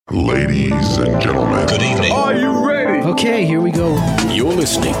Ladies and gentlemen, Good evening. are you ready? Okay, here we go. You're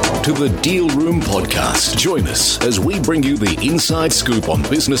listening to the Deal Room Podcast. Join us as we bring you the inside scoop on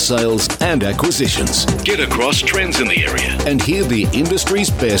business sales and acquisitions. Get across trends in the area and hear the industry's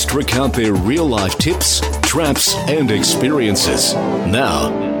best recount their real-life tips, traps, and experiences.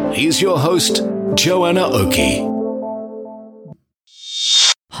 Now, here's your host, Joanna Oakey.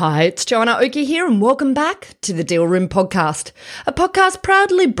 Hi, it's Joanna Oakey here and welcome back to the Deal Room Podcast, a podcast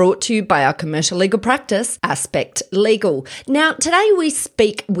proudly brought to you by our commercial legal practice, Aspect Legal. Now, today we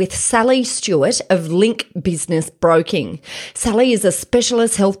speak with Sally Stewart of Link Business Broking. Sally is a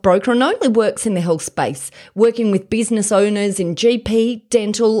specialist health broker and only works in the health space, working with business owners in GP,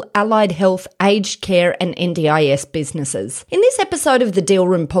 dental, allied health, aged care and NDIS businesses. In this episode of the Deal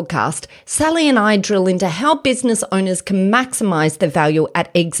Room Podcast, Sally and I drill into how business owners can maximise their value at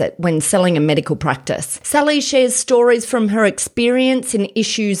exit when selling a medical practice. Sally shares stories from her experience in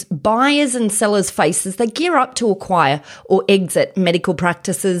issues buyers and sellers face as they gear up to acquire or exit medical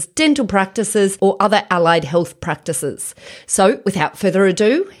practices, dental practices, or other allied health practices. So, without further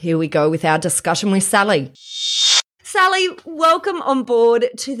ado, here we go with our discussion with Sally. Sally, welcome on board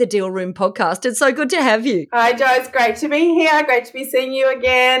to the Deal Room Podcast. It's so good to have you. Hi, Jo. It's great to be here. Great to be seeing you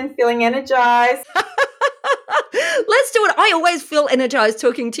again. Feeling energized. Let's do it. I always feel energized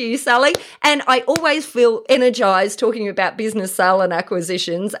talking to you, Sally, and I always feel energized talking about business sale and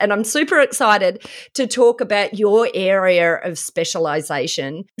acquisitions, and I'm super excited to talk about your area of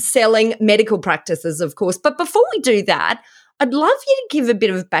specialization, selling medical practices, of course. But before we do that, I'd love you to give a bit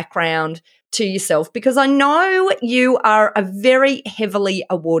of background to yourself because I know you are a very heavily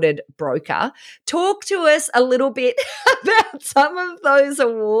awarded broker. Talk to us a little bit about some of those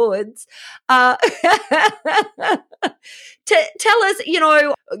awards. Tell us,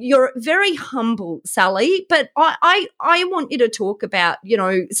 you're very humble, Sally, but I want you to talk about,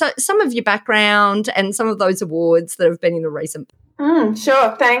 some of your background and some of those awards that have been in the recent.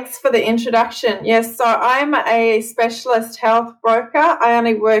 Sure. Thanks for the introduction. Yes, so I'm a specialist health broker. I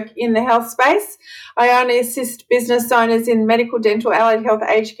only work in the health space. I only assist business owners in medical, dental, allied health,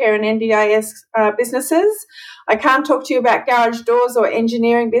 aged care and NDIS businesses. I can't talk to you about garage doors or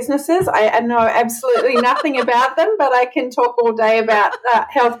engineering businesses. I know absolutely nothing about them, but I can talk all day about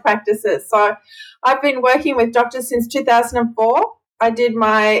health practices. So I've been working with doctors since 2004. I did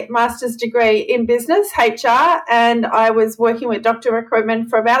my master's degree in business, HR, and I was working with doctor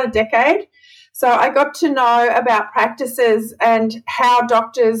recruitment for about a decade. So I got to know about practices and how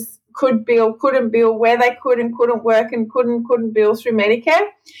doctors could bill, couldn't bill, where they could and couldn't work and couldn't bill through Medicare.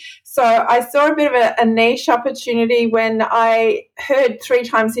 So I saw a bit of a niche opportunity when I heard 3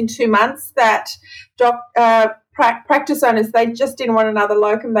 times in 2 months that practice owners, they just didn't want another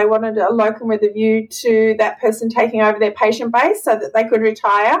locum. They wanted a locum with a view to that person taking over their patient base so that they could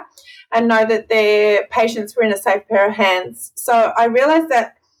retire and know that their patients were in a safe pair of hands. So I realised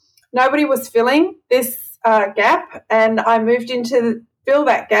that nobody was filling this gap, and I moved into fill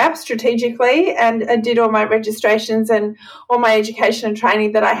that gap strategically and did all my registrations and all my education and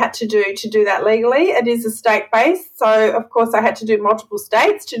training that I had to do that legally. It is a state-based, so of course I had to do multiple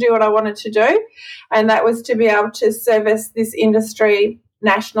states to do what I wanted to do, and that was to be able to service this industry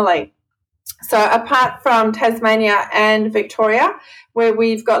nationally. So apart from Tasmania and Victoria, where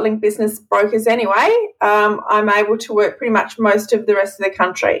we've got Link Business Brokers anyway, I'm able to work pretty much most of the rest of the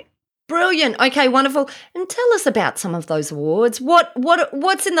country. Brilliant. Okay, wonderful. And tell us about some of those awards.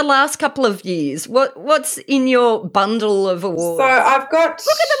 What's in the last couple of years? What's in your bundle of awards? So I've got...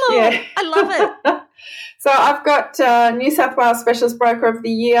 Look at them all. Yeah. I love it. So I've got New South Wales Specialist Broker of the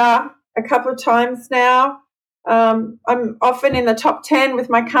Year a couple of times now. I'm often in the top 10 with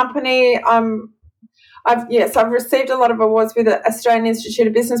my company. I've received a lot of awards with the Australian Institute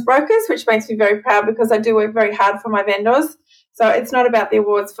of Business Brokers, which makes me very proud because I do work very hard for my vendors. So it's not about the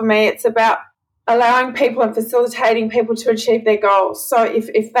awards for me. It's about allowing people and facilitating people to achieve their goals. So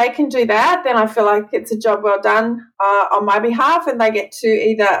if they can do that, then I feel like it's a job well done on my behalf, and they get to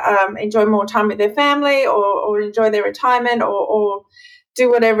either enjoy more time with their family or enjoy their retirement or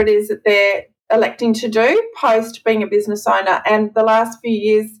do whatever it is that they're electing to do post being a business owner. And the last few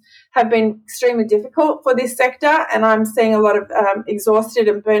years have been extremely difficult for this sector, and I'm seeing a lot of exhausted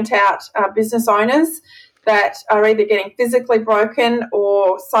and burnt out business owners that are either getting physically broken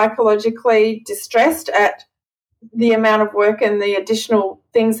or psychologically distressed at the amount of work and the additional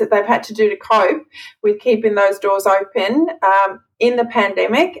things that they've had to do to cope with keeping those doors open in the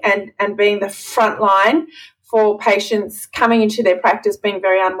pandemic and being the front line for patients coming into their practice being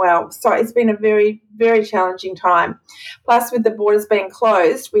very unwell. So it's been a very, very challenging time. Plus, with the borders being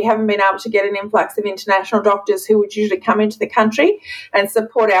closed, we haven't been able to get an influx of international doctors who would usually come into the country and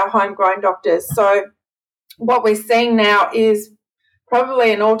support our homegrown doctors. So what we're seeing now is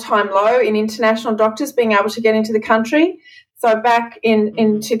probably an all-time low in international doctors being able to get into the country. So back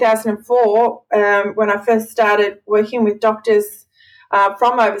in 2004, when I first started working with doctors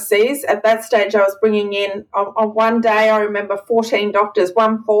from overseas, at that stage I was bringing in, on one day I remember 14 doctors,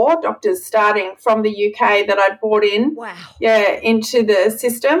 14 doctors starting from the UK that I'd brought in into the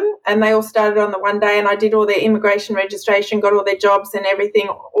system, and they all started on the one day, and I did all their immigration registration, got all their jobs and everything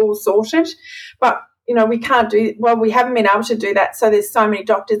all sorted. But we haven't been able to do that, so there's so many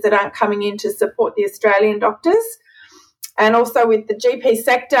doctors that aren't coming in to support the Australian doctors. And also with the GP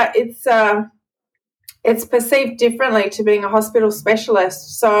sector, it's perceived differently to being a hospital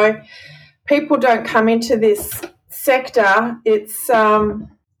specialist. So people don't come into this sector. It's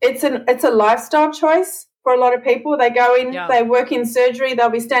a lifestyle choice for a lot of people. They go in, they work in surgery, they'll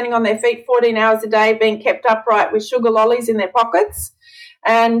be standing on their feet 14 hours a day being kept upright with sugar lollies in their pockets.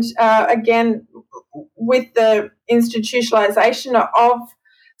 And again, with the institutionalisation of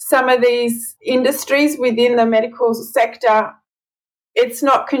some of these industries within the medical sector, it's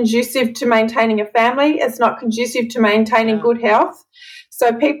not conducive to maintaining a family. It's not conducive to maintaining good health.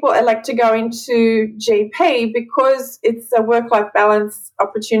 So people elect to go into GP because it's a work-life balance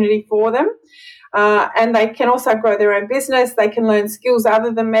opportunity for them. And they can also grow their own business. They can learn skills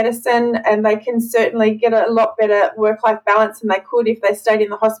other than medicine, and they can certainly get a lot better work-life balance than they could if they stayed in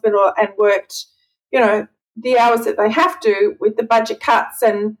the hospital and worked, the hours that they have to with the budget cuts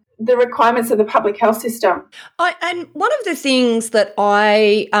and the requirements of the public health system. And one of the things that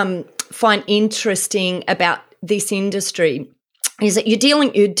I find interesting about this industry is that you're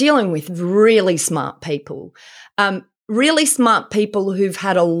dealing with really smart people. Really smart people who've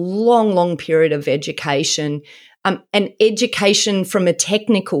had a long, long period of education, and education from a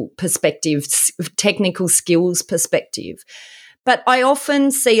technical perspective, technical skills perspective. But I often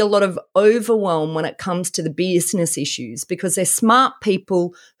see a lot of overwhelm when it comes to the business issues, because they're smart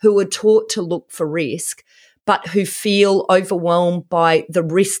people who are taught to look for risk, but who feel overwhelmed by the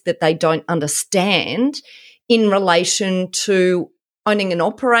risk that they don't understand in relation to owning and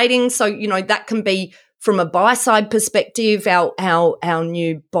operating. So, that can be from a buy-side perspective, our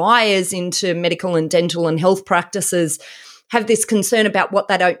new buyers into medical and dental and health practices have this concern about what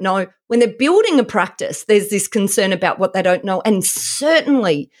they don't know. When they're building a practice, there's this concern about what they don't know. And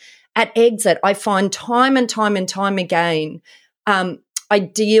certainly at Exit, I find time and time and time again, I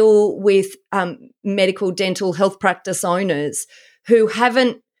deal with medical, dental, health practice owners who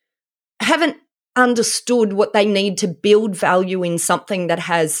haven't understood what they need to build value in something that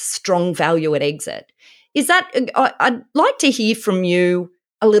has strong value at Exit. I'd like to hear from you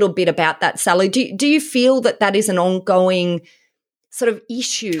a little bit about that, Sally. Do you feel that is an ongoing sort of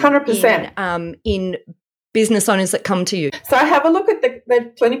issue 100%. In business owners that come to you? So I have a look at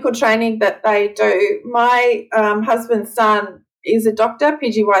the clinical training that they do. My husband's son is a doctor,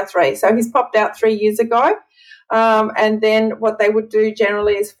 PGY3, so he's popped out 3 years ago. And then what they would do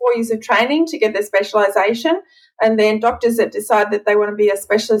generally is 4 years of training to get their specialisation, and then doctors that decide that they want to be a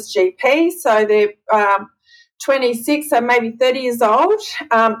specialist GP, so they're 26, so maybe 30 years old.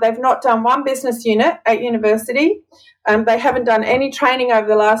 They've not done one business unit at university. They haven't done any training over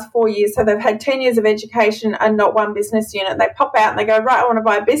the last 4 years, so they've had 10 years of education and not one business unit. They pop out and they go, right, I want to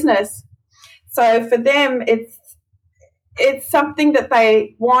buy a business. So for them, it's something that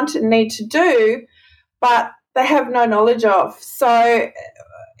they want and need to do, but they have no knowledge of. So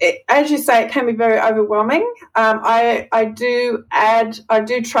as you say, it can be very overwhelming. I do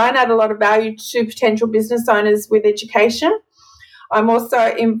try and add a lot of value to potential business owners with education. I'm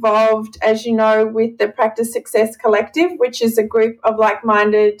also involved, as you know, with the Practice Success Collective, which is a group of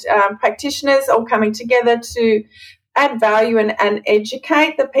like-minded practitioners all coming together to add value and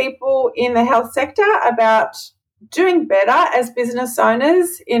educate the people in the health sector about doing better as business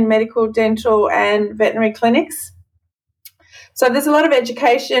owners in medical, dental and veterinary clinics. So there's a lot of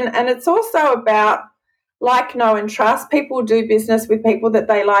education, and it's also about like, know and trust. People do business with people that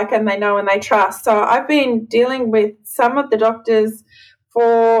they like and they know and they trust. So I've been dealing with some of the doctors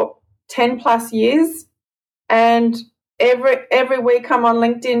for 10 plus years, and every week I'm on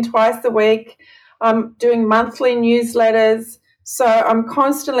LinkedIn twice a week. I'm doing monthly newsletters. So I'm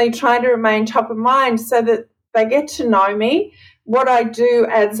constantly trying to remain top of mind so that they get to know me. What I do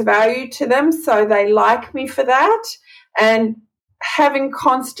adds value to them, so they like me for that. And having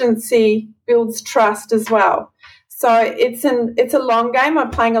constancy builds trust as well. So it's a long game.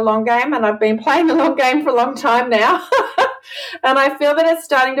 I'm playing a long game, and I've been playing a long game for a long time now. And I feel that it's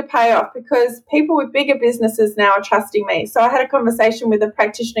starting to pay off because people with bigger businesses now are trusting me. So I had a conversation with a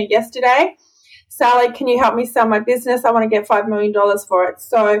practitioner yesterday. Sally, can you help me sell my business? I want to get $5 million for it.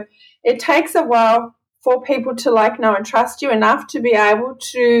 So it takes a while for people to know and trust you enough to be able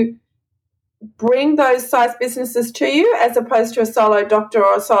to bring those size businesses to you, as opposed to a solo doctor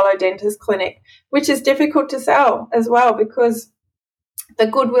or a solo dentist clinic, which is difficult to sell as well because the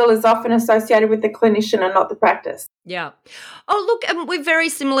goodwill is often associated with the clinician and not the practice. Yeah. Oh, look, we're very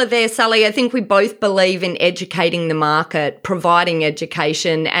similar there, Sally. I think we both believe in educating the market, providing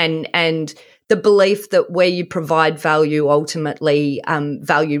education, and the belief that where you provide value, ultimately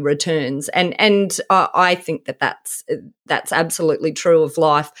value returns. And I think that's absolutely true of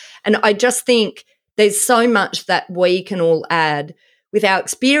life. And I just think there's so much that we can all add with our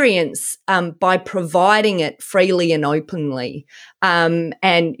experience by providing it freely and openly. And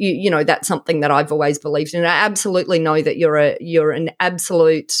you know, that's something that I've always believed in. I absolutely know that you're an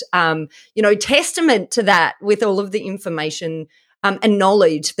absolute testament to that with all of the information and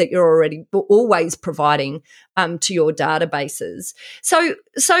knowledge that you're always providing to your databases. So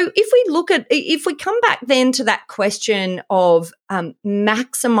if we come back then to that question of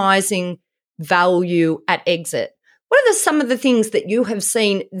maximising value at exit, what are some of the things that you have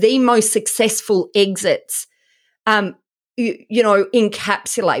seen the most successful exits, encapsulate?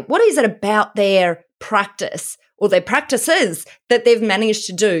 What is it about their practice or their practices that they've managed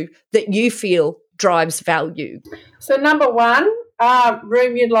to do that you feel drives value? So number one,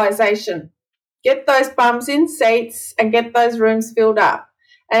 room utilisation. Get those bums in seats and get those rooms filled up.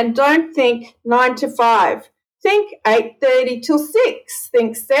 And don't think 9 to 5. Think 8:30 till 6.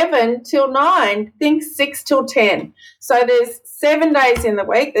 Think 7 till 9. Think 6 till 10. So there's 7 days in the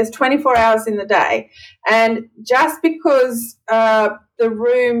week. There's 24 hours in the day. And just because the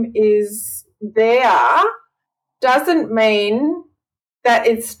room is there doesn't mean that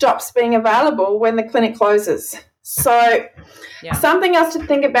it stops being available when the clinic closes. So something else to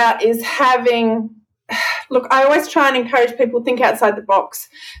think about is look, I always try and encourage people to think outside the box.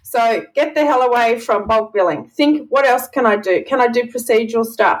 So get the hell away from bulk billing. Think, what else can I do? Can I do procedural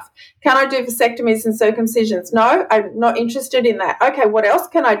stuff? Can I do vasectomies and circumcisions? No, I'm not interested in that. Okay, what else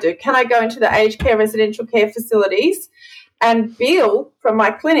can I do? Can I go into the aged care, residential care facilities and bill from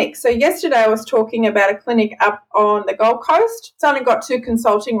my clinic? So yesterday I was talking about a clinic up on the Gold Coast. It's only got 2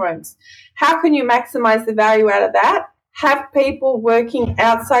 consulting rooms. How can you maximise the value out of that? Have people working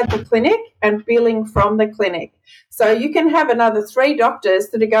outside the clinic and billing from the clinic. So you can have another 3 doctors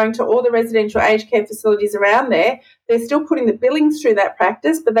that are going to all the residential aged care facilities around there. They're still putting the billings through that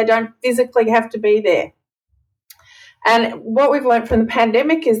practice, but they don't physically have to be there. And what we've learned from the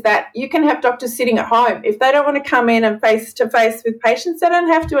pandemic is that you can have doctors sitting at home. If they don't want to come in and face-to-face with patients, they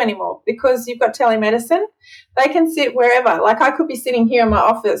don't have to anymore because you've got telemedicine. They can sit wherever. Like I could be sitting here in my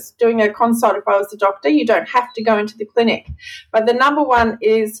office doing a consult if I was a doctor. You don't have to go into the clinic. But the number one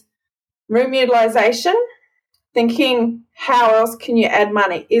is room utilisation, thinking how else can you add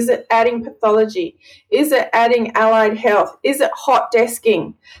money? Is it adding pathology? Is it adding allied health? Is it hot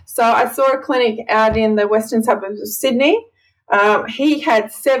desking? So I saw a clinic out in the western suburbs of Sydney. He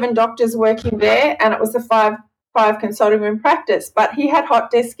had 7 doctors working there and it was a five consulting room practice, but he had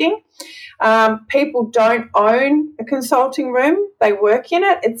hot desking. People don't own a consulting room. They work in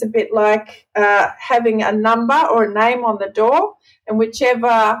it. It's a bit like having a number or a name on the door, and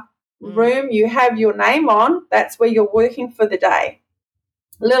whichever room you have your name on, that's where you're working for the day.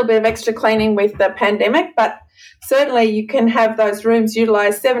 A little bit of extra cleaning with the pandemic, but certainly you can have those rooms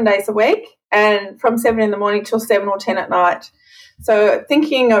utilised 7 days a week and from 7 in the morning till 7 or 10 at night. So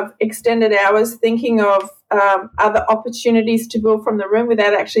thinking of extended hours, thinking of other opportunities to bill from the room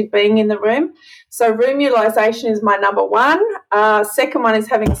without actually being in the room. So room utilisation is my number one. Second one is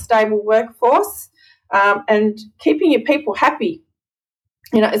having a stable workforce and keeping your people happy.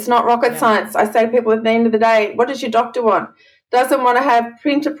 You know, it's not rocket science. I say to people at the end of the day, what does your doctor want? Doesn't want to have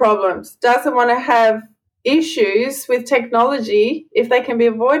printer problems, doesn't want to have issues with technology if they can be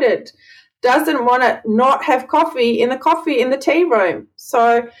avoided, doesn't want to not have coffee in the tea room.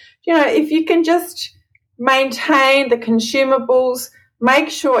 So, you know, if you can just maintain the consumables, make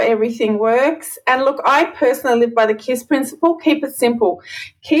sure everything works. And look, I personally live by the KISS principle. Keep it simple.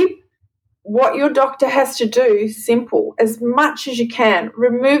 Keep what your doctor has to do simple as much as you can.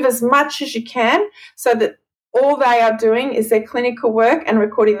 Remove as much as you can so that all they are doing is their clinical work and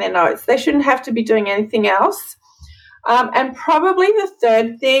recording their notes. They shouldn't have to be doing anything else. And probably the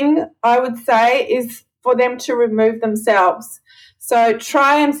third thing I would say is for them to remove themselves. So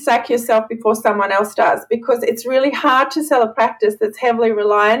try and sack yourself before someone else does, because it's really hard to sell a practice that's heavily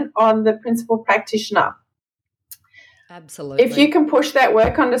reliant on the principal practitioner. Absolutely. If you can push that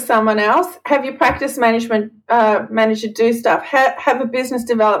work onto someone else, have your practice management manager do stuff, have a business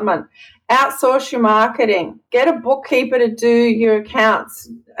development, outsource your marketing, get a bookkeeper to do your accounts,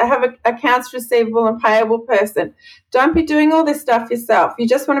 have an accounts receivable and payable person. Don't be doing all this stuff yourself. You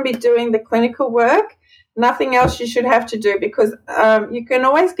just want to be doing the clinical work. Nothing else you should have to do, because you can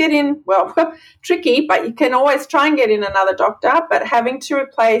always get in, well, tricky, but you can always try and get in another doctor, but having to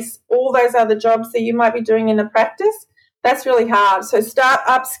replace all those other jobs that you might be doing in the practice, that's really hard. So start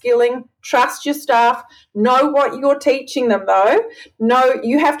upskilling, trust your staff, know what you're teaching them though.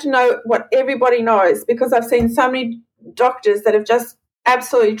 You have to know what everybody knows, because I've seen so many doctors that have just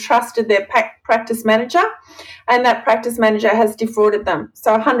absolutely trusted their practice manager, and that practice manager has defrauded them.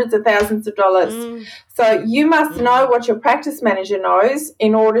 So hundreds of thousands of dollars. So you must know what your practice manager knows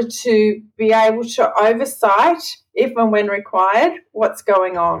in order to be able to oversight, if and when required, what's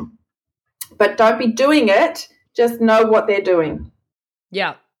going on. But don't be doing it. Just know what they're doing.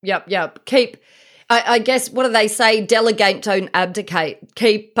 Yep. I guess, what do they say? Delegate, don't abdicate.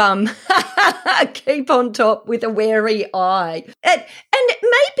 Keep keep on top with a wary eye. And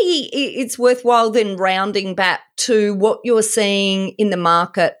maybe it's worthwhile then rounding back to what you're seeing in the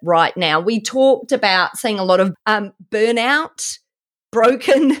market right now. We talked about seeing a lot of burnout,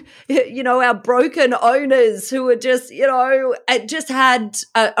 our broken owners who are just, just had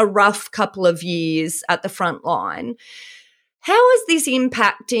a rough couple of years at the front line. How is this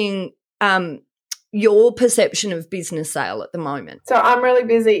impacting your perception of business sale at the moment? So I'm really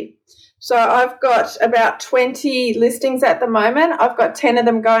busy. So I've got about 20 listings at the moment. I've got 10 of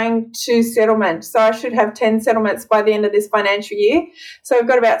them going to settlement. So I should have 10 settlements by the end of this financial year. So I've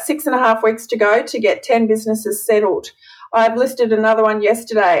got about 6.5 weeks to go to get 10 businesses settled. I've listed another one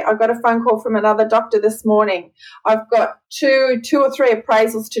yesterday. I got a phone call from another doctor this morning. I've got two or three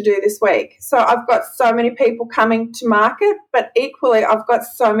appraisals to do this week. So I've got so many people coming to market, but equally I've got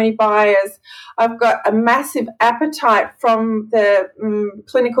so many buyers. I've got a massive appetite from the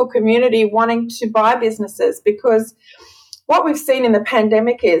clinical community wanting to buy businesses, because what we've seen in the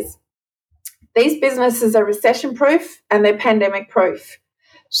pandemic is these businesses are recession-proof and they're pandemic-proof.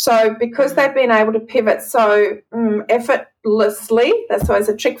 So because they've been able to pivot so effortlessly, that's always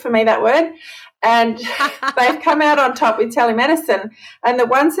a trick for me, that word, and they've come out on top with telemedicine. And the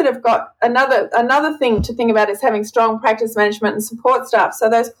ones that have got another thing to think about is having strong practice management and support staff. So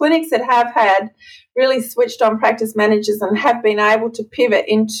those clinics that have had really switched on practice managers and have been able to pivot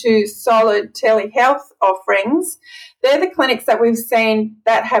into solid telehealth offerings, they're the clinics that we've seen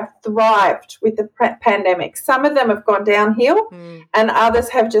that have thrived with the pandemic. Some of them have gone downhill and others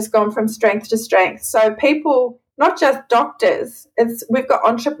have just gone from strength to strength. So people, not just doctors, we've got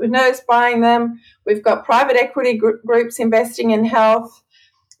entrepreneurs buying them, we've got private equity groups investing in health,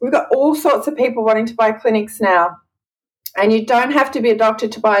 we've got all sorts of people wanting to buy clinics now. And you don't have to be a doctor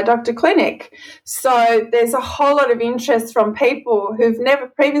to buy a doctor clinic. So there's a whole lot of interest from people who've never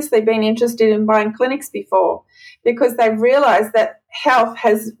previously been interested in buying clinics before, because they've realised that health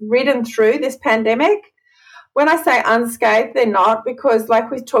has ridden through this pandemic. When I say unscathed, they're not, because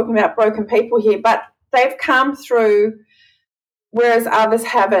like we're talking about broken people here, but they've come through whereas others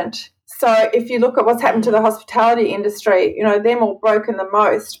haven't. So if you look at what's happened to the hospitality industry, they're more broken the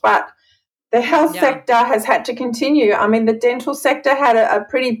most, but the health sector has had to continue. I mean, the dental sector had a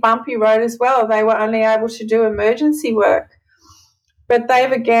pretty bumpy road as well. They were only able to do emergency work. But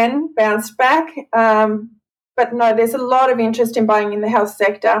they've again bounced back. But no, there's a lot of interest in buying in the health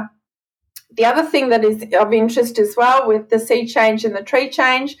sector. The other thing that is of interest as well with the sea change and the tree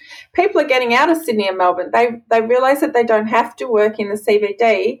change, people are getting out of Sydney and Melbourne. They realise that they don't have to work in the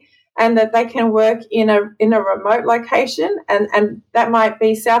CBD, and that they can work in a remote location, and that might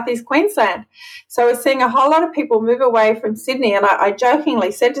be southeast Queensland. So we're seeing a whole lot of people move away from Sydney, and I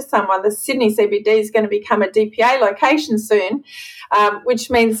jokingly said to someone, the Sydney CBD is going to become a DPA location soon, which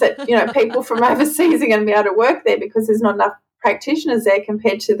means that people from overseas are going to be able to work there because there's not enough practitioners there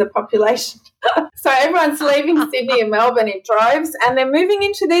compared to the population. So everyone's leaving Sydney and Melbourne in droves, and they're moving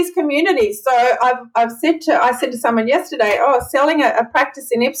into these communities. So I said to someone yesterday, selling a practice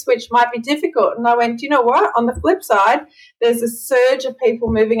in Ipswich might be difficult. And I went, do you know what? On the flip side, there's a surge of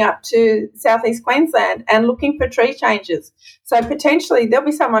people moving up to southeast Queensland and looking for tree changes. So potentially there'll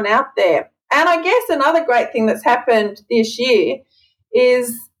be someone out there. And I guess another great thing that's happened this year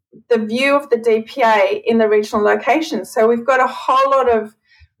is the view of the DPA in the regional locations. So we've got a whole lot of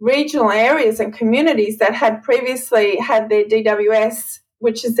regional areas and communities that had previously had their DWS,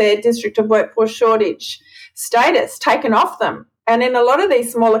 which is their District of Workforce Shortage status, taken off them. And in a lot of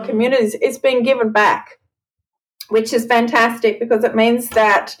these smaller communities, it's been given back, which is fantastic because it means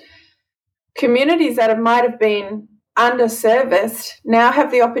that communities that might have been underserviced now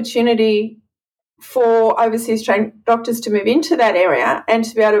have the opportunity for overseas trained doctors to move into that area and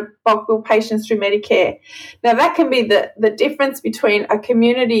to be able to bulk bill patients through Medicare. Now, that can be the difference between a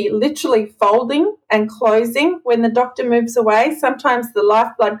community literally folding and closing when the doctor moves away. Sometimes the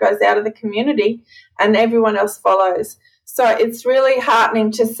lifeblood goes out of the community and everyone else follows. So it's really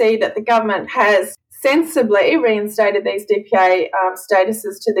heartening to see that the government has sensibly reinstated these DPA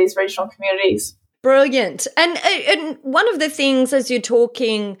statuses to these regional communities. Brilliant. And one of the things as you're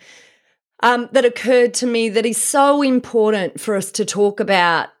talking that occurred to me that is so important for us to talk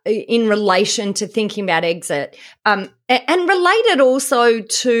about in relation to thinking about exit, and related also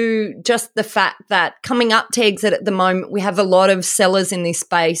to just the fact that coming up to exit at the moment, we have a lot of sellers in this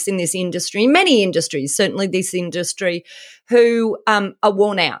space, in this industry, many industries, certainly this industry, who are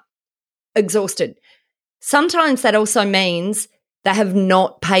worn out, exhausted. Sometimes that also means they have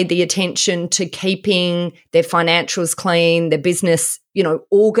not paid the attention to keeping their financials clean, their business,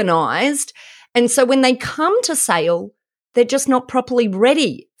 organised. And so when they come to sale, they're just not properly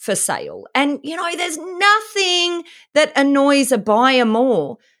ready for sale. And, there's nothing that annoys a buyer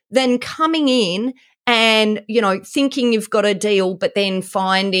more than coming in and, thinking you've got a deal, but then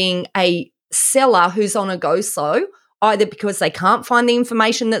finding a seller who's on a go-slow, either because they can't find the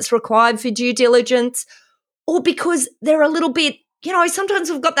information that's required for due diligence or because they're a little bit,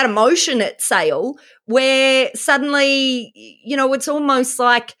 sometimes we've got that emotion at sale where suddenly, it's almost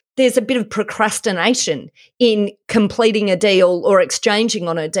like there's a bit of procrastination in completing a deal or exchanging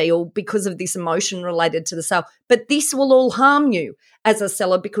on a deal because of this emotion related to the sale. But this will all harm you as a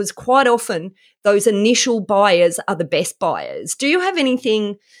seller because quite often those initial buyers are the best buyers. Do you have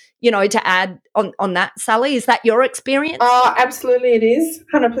anything, to add on that, Sally? Is that your experience? Oh, absolutely it is,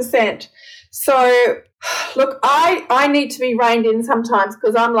 100%. So, look, I need to be reined in sometimes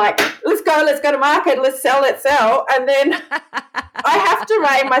because I'm like, let's go to market, let's sell. And then I have to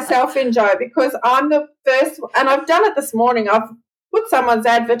rein myself in, Jo, because I'm the first, and I've done it this morning. I've put someone's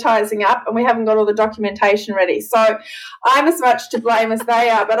advertising up and we haven't got all the documentation ready. So I'm as much to blame as they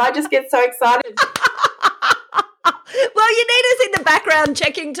are, but I just get so excited. Well, you need us in the background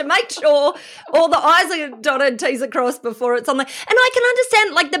checking to make sure all the I's are dotted, T's are crossed before it's on there. And I can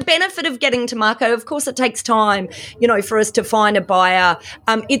understand, the benefit of getting to market. Of course, it takes time, for us to find a buyer.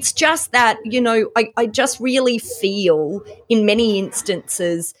 It's just that, I just really feel in many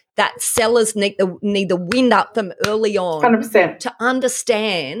instances that sellers need the wind up them early on 100%. To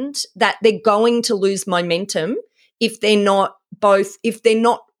understand that they're going to lose momentum if they're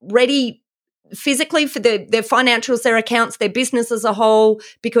not ready physically for their financials, their accounts, their business as a whole,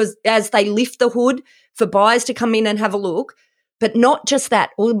 because as they lift the hood for buyers to come in and have a look, but not just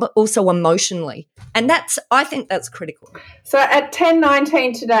that, but also emotionally. And I think that's critical. So at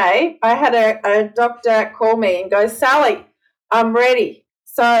 10:19 today, I had a doctor call me and go, Sally, I'm ready.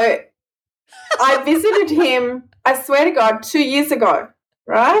 So I visited him, I swear to God, 2 years ago,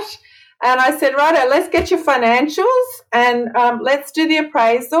 right? And I said, righto, let's get your financials and let's do the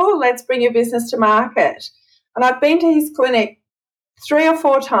appraisal. Let's bring your business to market. And I've been to his clinic 3 or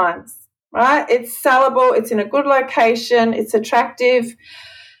 4 times, right? It's sellable. It's in a good location. It's attractive.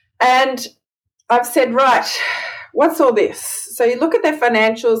 And I've said, right, what's all this? So you look at their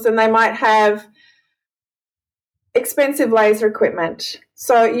financials and they might have expensive laser equipment.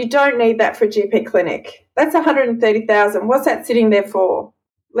 So you don't need that for a GP clinic. That's $130,000. What's that sitting there for?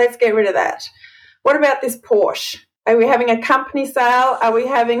 Let's get rid of that. What about this Porsche? Are we having a company sale? Are we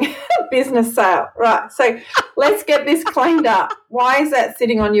having a business sale? Right. So let's get this cleaned up. Why is that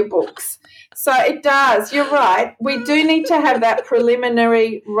sitting on your books? So it does. You're right. We do need to have that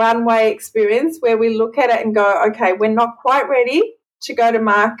preliminary runway experience where we look at it and go, okay, we're not quite ready to go to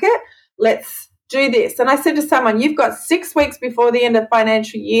market. Let's do this. And I said to someone, you've got 6 weeks before the end of the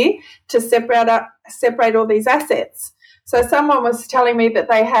financial year to separate all these assets. So someone was telling me that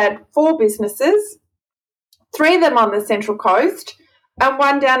they had 4 businesses, 3 of them on the Central Coast and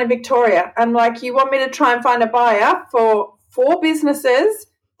 1 down in Victoria. I'm like, you want me to try and find a buyer for 4 businesses,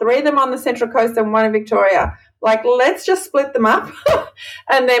 3 of them on the Central Coast and 1 in Victoria? Like, let's just split them up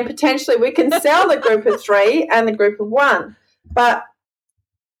and then potentially we can sell the group of 3 and the group of 1. But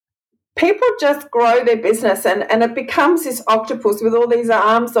people just grow their business and it becomes this octopus with all these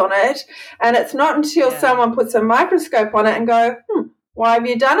arms on it. And it's not until someone puts a microscope on it and go, why have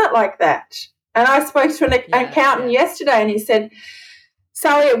you done it like that? And I spoke to an accountant yesterday and he said,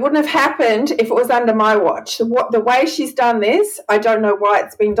 Sally, it wouldn't have happened if it was under my watch. The way she's done this, I don't know why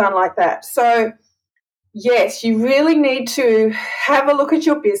it's been done like that. So yes, you really need to have a look at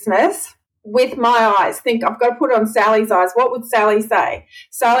your business with my eyes. Think, I've got to put it on Sally's eyes. What would Sally say?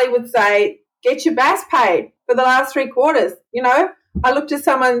 Sally would say, get your BAS paid for the last 3 quarters. You know, I looked at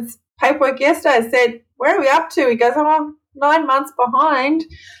someone's paperwork yesterday and said, where are we up to? He goes, I'm 9 months behind.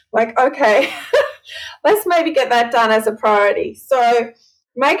 Like, okay, let's maybe get that done as a priority. So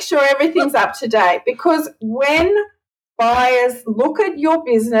make sure everything's up to date, because when buyers look at your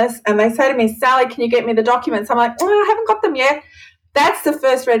business and they say to me, Sally, can you get me the documents? I'm like, I haven't got them yet. That's the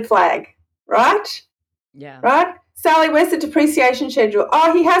first red flag, right? Yeah. Right? Sally, where's the depreciation schedule?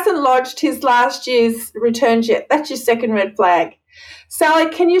 Oh, he hasn't lodged his last year's returns yet. That's your second red flag. Sally,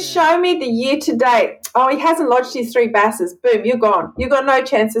 can you show me the year to date? Oh, he hasn't lodged his 3 BASs. Boom, you're gone. You've got no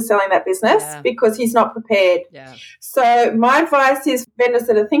chance of selling that business because he's not prepared. Yeah. So my advice is vendors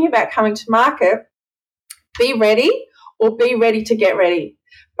that are thinking about coming to market, be ready or be ready to get ready.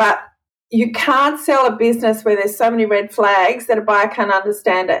 But you can't sell a business where there's so many red flags that a buyer can't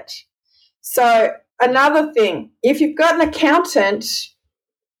understand it. So another thing, if you've got an accountant,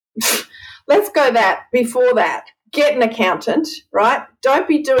 let's go that before that. Get an accountant, right? Don't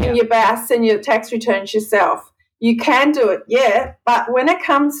be doing your BAS and your tax returns yourself. You can do it, yeah, but when it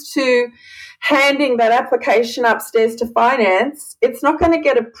comes to handing that application upstairs to finance, it's not going to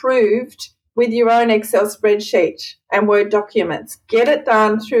get approved with your own Excel spreadsheet and Word documents. Get it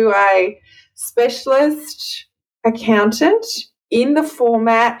done through a specialist accountant in the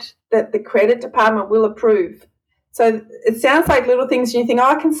format that the credit department will approve. So it sounds like little things and you think,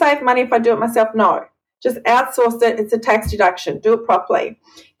 I can save money if I do it myself. No. Just outsource it. It's a tax deduction. Do it properly.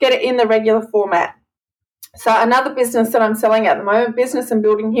 Get it in the regular format. So another business that I'm selling at the moment, business and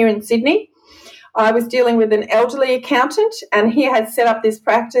building here in Sydney, I was dealing with an elderly accountant and he had set up this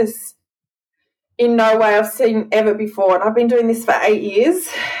practice in no way I've seen ever before. And I've been doing this for 8 years.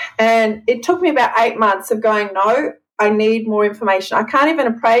 And it took me about 8 months of going, no, I need more information. I can't even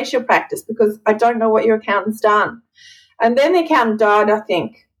appraise your practice because I don't know what your accountant's done. And then the accountant died, I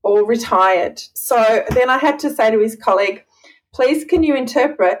think, or retired. So then I had to say to his colleague, please can you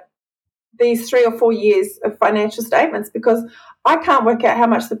interpret these 3 or 4 years of financial statements, because I can't work out how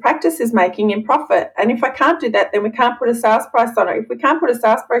much the practice is making in profit. And if I can't do that, then we can't put a sales price on it. If we can't put a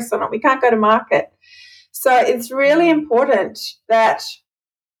sales price on it, we can't go to market. So it's really important that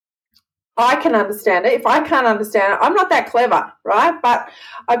I can understand it. If I can't understand it, I'm not that clever, right? But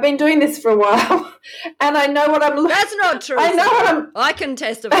I've been doing this for a while and I know what I'm looking. That's not true. I know what I'm. I can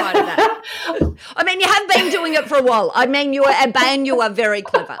testify to that. I mean, you have been doing it for a while. I mean, you are very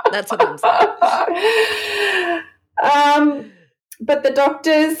clever. That's what I'm saying. But the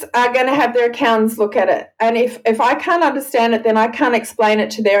doctors are going to have their accountants look at it. And if I can't understand it, then I can't explain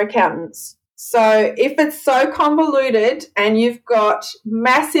it to their accountants. So if it's so convoluted and you've got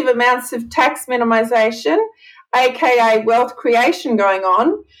massive amounts of tax minimisation, aka wealth creation going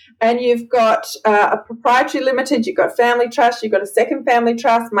on, and you've got a proprietary limited, you've got family trust, you've got a second family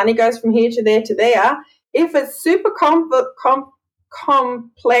trust, money goes from here to there to there. If it's super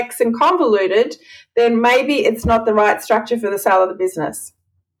complex and convoluted, then maybe it's not the right structure for the sale of the business.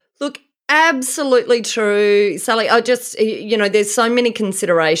 Look, absolutely true, Sally. I just, there's so many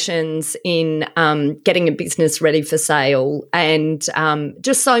considerations in getting a business ready for sale, and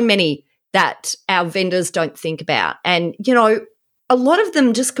just so many that our vendors don't think about. And, a lot of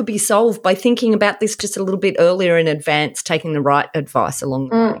them just could be solved by thinking about this just a little bit earlier in advance, taking the right advice along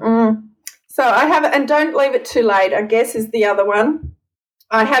the way. So I have, and don't leave it too late, I guess, is the other one.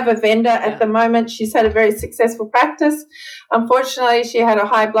 I have a vendor at the moment. She's had a very successful practice. Unfortunately, she had a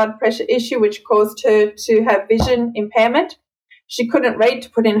high blood pressure issue which caused her to have vision impairment. She couldn't read to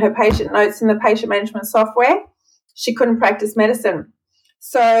put in her patient notes in the patient management software. She couldn't practice medicine.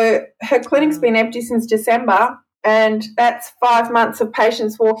 So her clinic's been empty since December, and that's 5 months of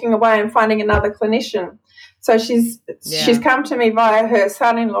patients walking away and finding another clinician. So she's come to me via her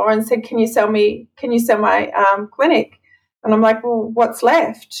son-in-law and said, can you sell my clinic? And I'm like, well, what's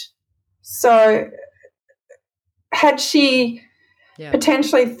left? So had she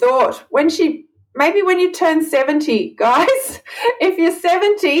potentially thought, when you turn 70, guys, if you're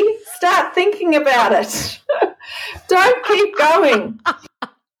 70, start thinking about it. Don't keep going.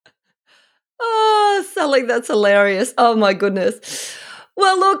 Oh, Sally, that's hilarious. Oh, my goodness.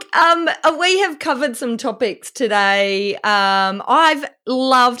 Well, look, we have covered some topics today. I've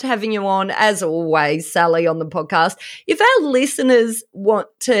loved having you on, as always, Sally, on the podcast. If our listeners want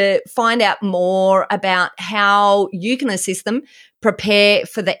to find out more about how you can assist them prepare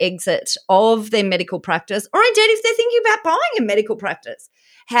for the exit of their medical practice, or indeed if they're thinking about buying a medical practice,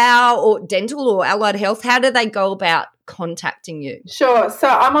 or dental or allied health, how do they go about contacting you? Sure. So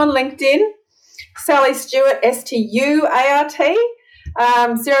I'm on LinkedIn. Sally Stewart, Stuart,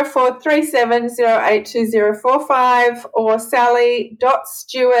 0437082045 or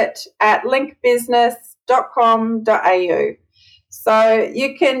sally.stewart@linkbusiness.com.au. So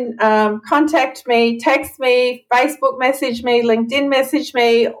you can contact me, text me, Facebook message me, LinkedIn message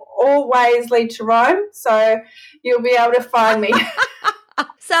me, all ways lead to Rome. So you'll be able to find me.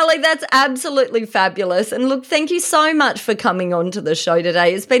 Sally, that's absolutely fabulous. And look, thank you so much for coming on to the show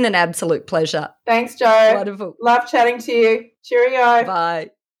today. It's been an absolute pleasure. Thanks, Jo. Wonderful. Love chatting to you. Cheerio.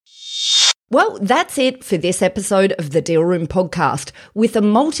 Bye. Well, that's it for this episode of the Deal Room podcast with the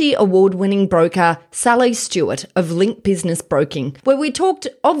multi-award-winning broker Sally Stewart of Link Business Broking, where we talked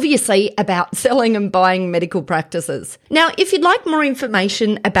obviously about selling and buying medical practices. Now, if you'd like more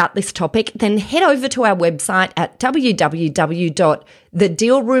information about this topic, then head over to our website at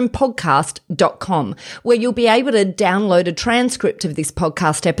www.thedealroompodcast.com, where you'll be able to download a transcript of this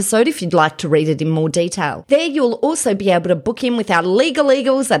podcast episode if you'd like to read it in more detail. There you'll also be able to book in with our legal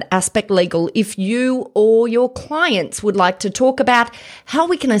eagles at Aspect Legal if you or your clients would like to talk about how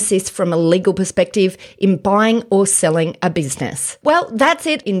we can assist from a legal perspective in buying or selling a business. Well, that's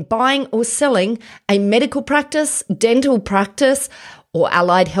it in buying or selling a medical practice, dental practice, or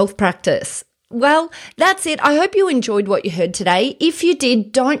allied health practice. Well, that's it. I hope you enjoyed what you heard today. If you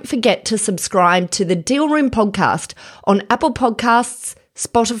did, don't forget to subscribe to the Deal Room podcast on Apple Podcasts,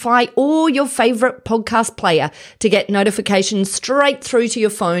 Spotify, or your favorite podcast player to get notifications straight through to your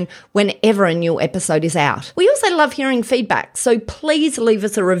phone whenever a new episode is out. We also love hearing feedback, so please leave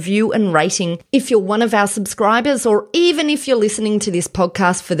us a review and rating if you're one of our subscribers or even if you're listening to this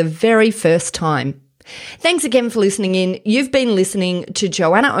podcast for the very first time. Thanks again for listening in. You've been listening to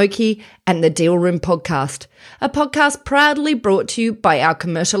Joanna Oakey and the Deal Room podcast, a podcast proudly brought to you by our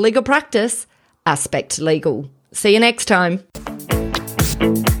commercial legal practice, Aspect Legal. See you next time.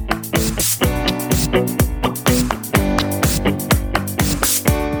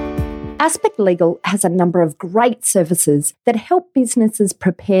 Aspect Legal has a number of great services that help businesses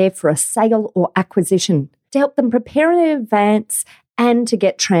prepare for a sale or acquisition, to help them prepare in advance and to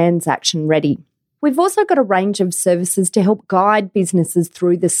get transaction ready. We've also got a range of services to help guide businesses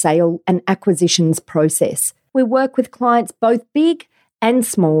through the sale and acquisitions process. We work with clients both big and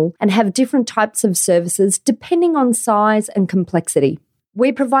small and have different types of services depending on size and complexity.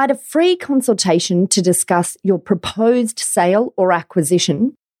 We provide a free consultation to discuss your proposed sale or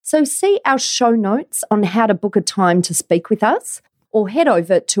acquisition. So see our show notes on how to book a time to speak with us, or head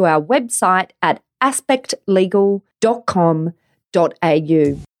over to our website at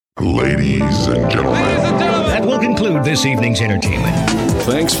aspectlegal.com.au. Ladies and gentlemen. That will conclude this evening's entertainment.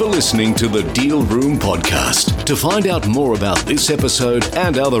 Thanks for listening to the Deal Room podcast. To find out more about this episode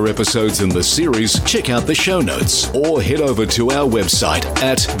and other episodes in the series, check out the show notes or head over to our website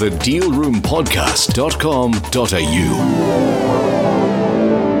at thedealroompodcast.com.au.